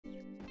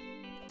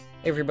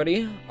Hey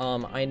everybody,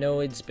 I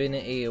know it's been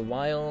a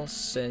while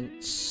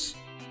since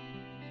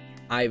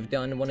I've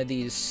done one of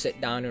these sit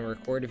down and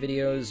record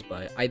videos,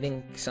 but I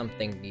think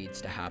something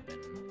needs to happen.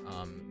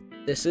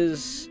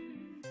 It's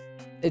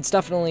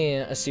definitely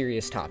a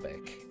serious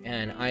topic,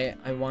 and I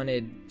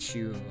wanted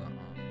to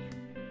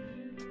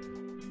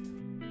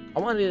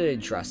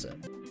address it.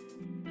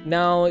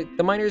 Now,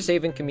 the minor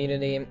saving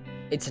community,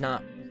 it's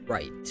not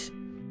right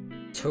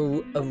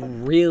to a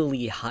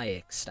really high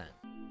extent.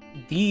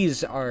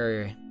 These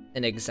are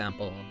an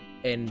example,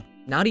 and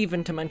not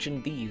even to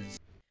mention these,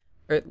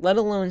 or let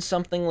alone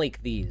something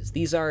like these.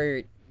 These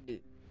are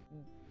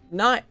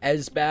not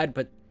as bad,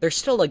 but they're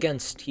still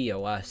against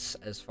TOS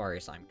as far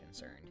as I'm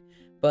concerned.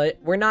 But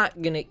we're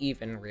not gonna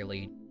even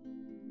really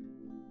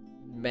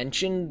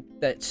mention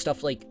that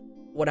stuff like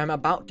what I'm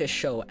about to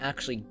show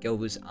actually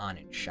goes on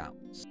in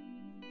shouts.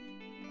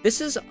 This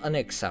is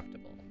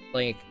unacceptable.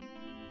 Like,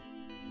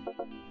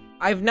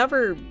 I've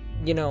never,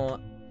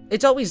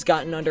 it's always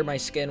gotten under my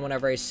skin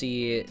whenever I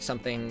see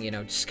something,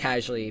 just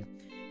casually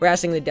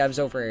harassing the devs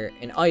over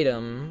an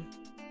item,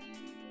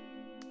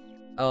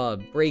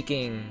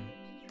 breaking,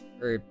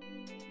 or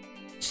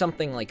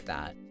something like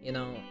that,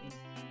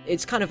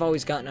 It's kind of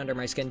always gotten under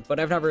my skin, but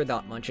I've never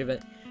thought much of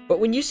it. But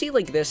when you see,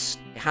 like, this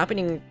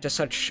happening to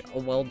such a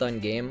well-done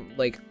game,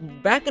 like,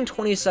 back in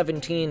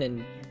 2017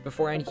 and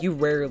beforehand, you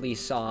rarely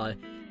saw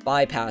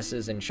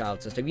bypasses and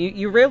shouts and stuff.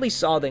 You rarely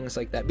saw things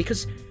like that,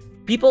 because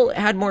people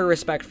had more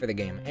respect for the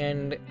game,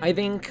 and I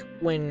think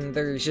when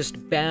there's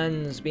just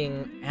bans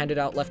being handed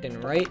out left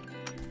and right,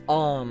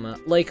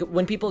 like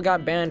when people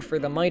got banned for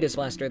the Midas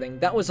Blaster thing,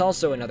 that was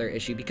also another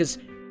issue, because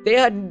they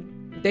had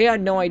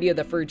no idea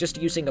that for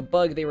just using a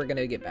bug, they were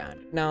gonna get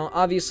banned. Now,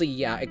 obviously,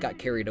 yeah, it got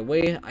carried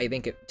away. I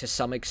think it, to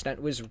some extent,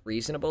 was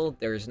reasonable.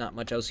 There's not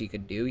much else you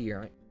could do.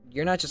 You're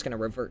not just gonna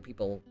revert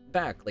people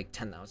back like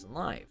 10,000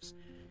 lives.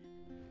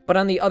 But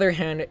on the other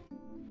hand,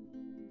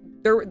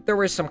 there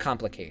was some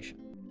complication.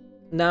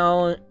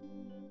 Now,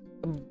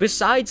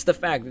 besides the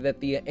fact that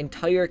the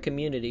entire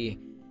community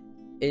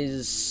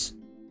is,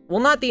 well,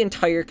 not the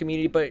entire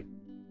community, but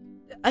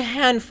a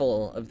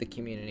handful of the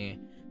community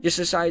just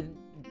decide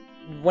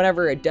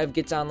whenever a dev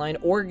gets online,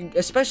 or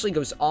especially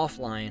goes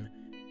offline,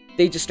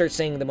 they just start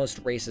saying the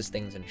most racist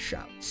things in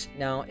shouts.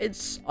 Now,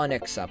 it's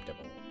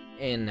unacceptable,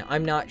 and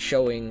I'm not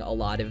showing a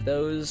lot of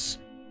those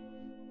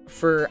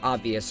for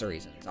obvious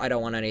reasons. I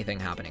don't want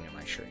anything happening in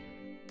my stream.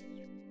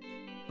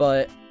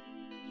 But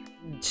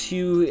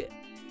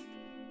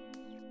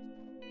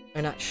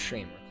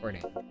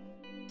recording,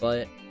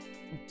 but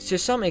to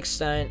some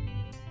extent,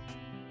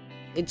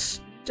 it's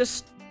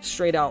just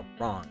straight out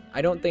wrong.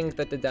 I don't think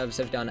that the devs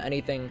have done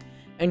anything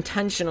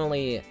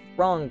intentionally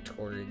wrong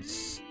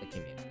towards the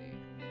community.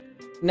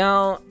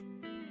 Now,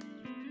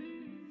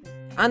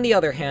 on the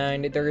other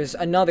hand, there's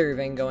another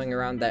thing going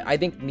around that I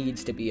think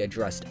needs to be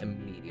addressed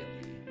immediately.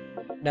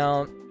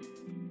 Now,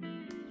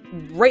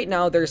 right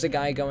now, there's a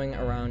guy going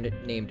around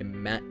named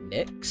Matt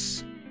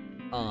Nix,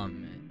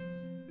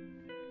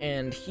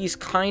 and he's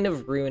kind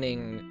of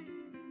ruining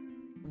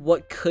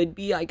what could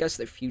be, I guess,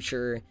 the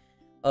future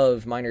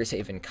of minor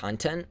haven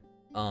content,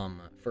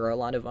 for a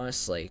lot of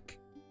us. Like,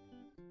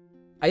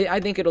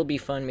 I think it'll be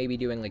fun maybe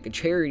doing, like, a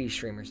charity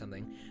stream or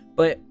something,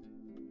 but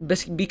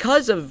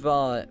because of,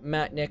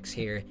 Matt Nix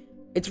here,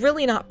 it's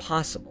really not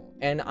possible,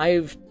 and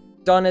I've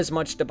done as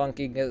much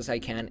debunking as I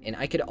can, and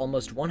I could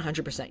almost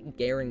 100%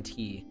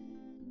 guarantee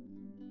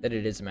that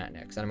it is Matt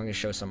Nix, and I'm going to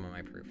show some of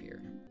my proof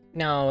here.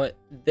 Now,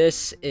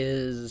 this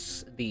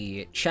is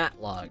the chat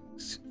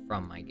logs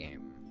from my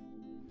game.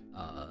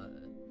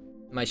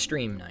 My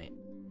stream night.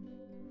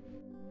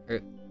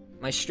 Or,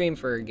 my stream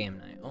for a game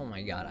night. Oh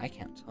my god, I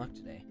can't talk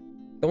today.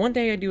 The one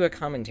day I do a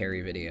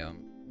commentary video,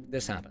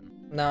 this happened.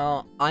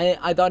 Now,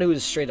 I thought it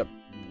was straight up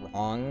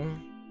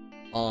wrong,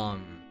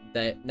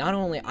 that not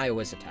only I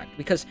was attacked,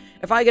 because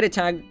if I get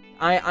attacked,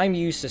 I'm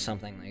used to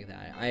something like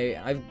that.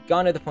 I've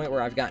gone to the point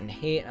where I've gotten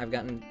hate, I've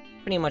gotten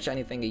pretty much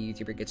anything a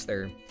YouTuber gets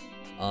their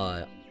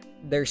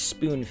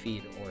spoon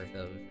feed worth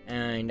of,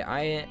 and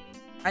I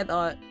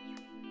thought,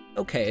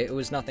 okay, it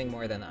was nothing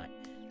more than that.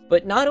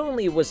 But not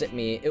only was it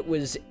me, it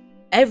was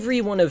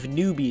every one of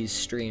Newbie's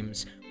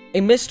streams, a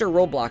Mr.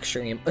 Roblox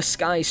stream, a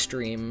Sky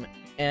stream,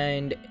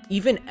 and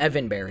even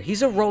Evan Bear.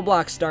 He's a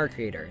Roblox star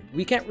creator.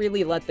 We can't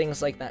really let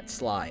things like that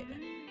slide.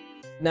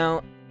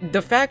 Now,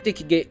 the fact it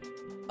could get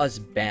us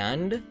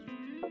banned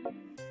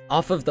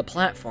off of the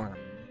platform,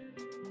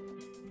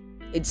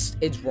 it's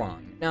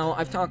wrong. Now,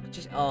 I've talked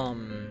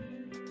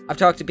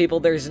to people.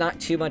 There's not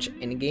too much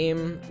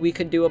in-game we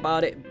could do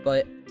about it,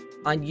 but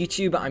on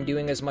YouTube, I'm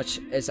doing as much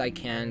as I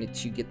can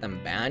to get them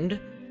banned.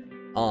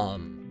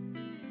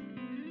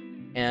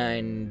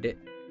 And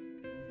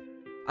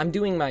I'm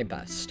doing my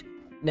best.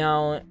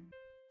 Now,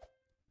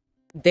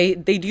 they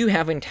do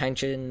have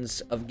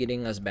intentions of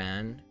getting us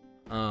banned,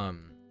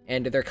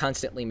 and they're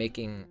constantly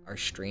making our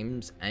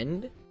streams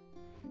end.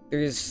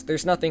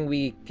 There's nothing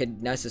we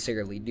could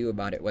necessarily do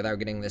about it without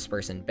getting this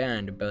person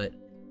banned, but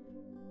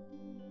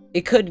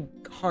it could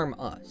harm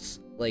us.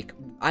 Like,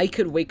 I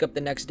could wake up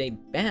the next day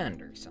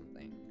banned or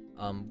something.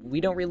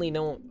 We don't really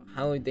know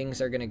how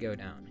things are gonna go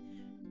down.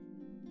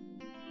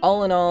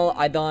 All in all,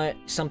 I thought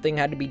something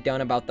had to be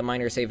done about the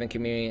Miners Haven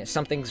community.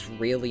 Something's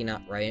really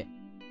not right.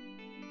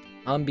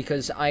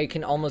 Because I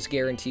can almost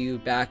guarantee you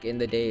back in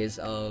the days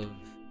of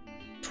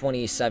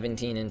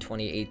 2017 and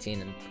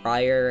 2018 and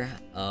prior,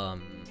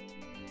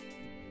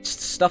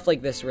 stuff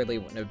like this really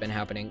wouldn't have been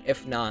happening,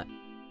 if not,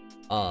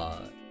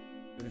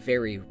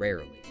 very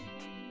rarely.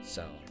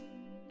 So,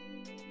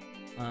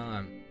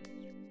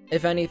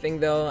 if anything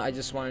though, I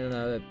just wanted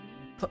to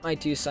put my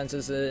 2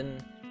 cents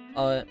in,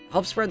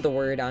 help spread the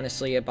word,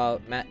 honestly,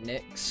 about Matt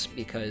Nix,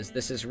 because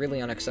this is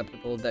really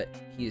unacceptable that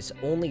he's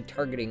only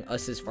targeting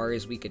us as far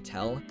as we could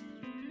tell.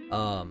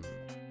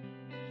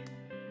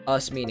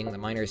 Us meaning the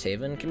Miners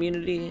Haven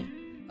community,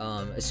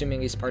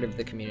 assuming he's part of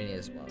the community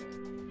as well.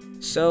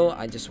 So,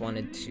 I just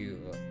wanted to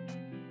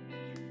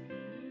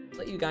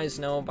let you guys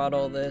know about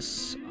all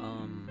this.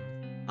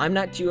 I'm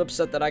not too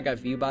upset that I got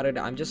view-botted,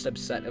 I'm just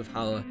upset of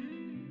how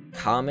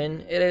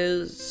common it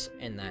is,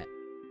 and that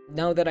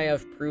now that I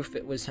have proof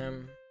it was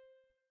him,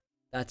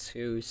 that's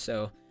who.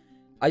 So,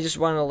 I just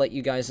want to let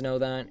you guys know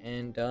that,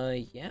 and,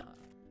 yeah.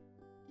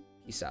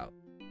 Peace out.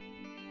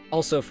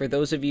 Also, for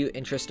those of you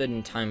interested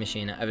in Time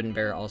Machine, Evan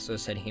Bear also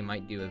said he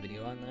might do a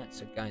video on that,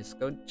 so guys,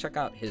 go check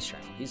out his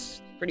channel.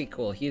 He's pretty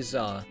cool. He is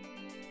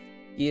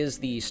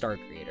the star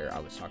creator I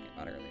was talking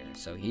about earlier,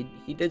 so he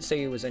did say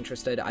he was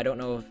interested. I don't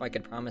know if I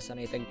could promise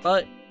anything,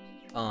 but,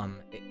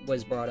 it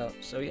was brought up,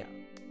 so yeah.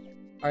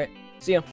 Alright, see ya.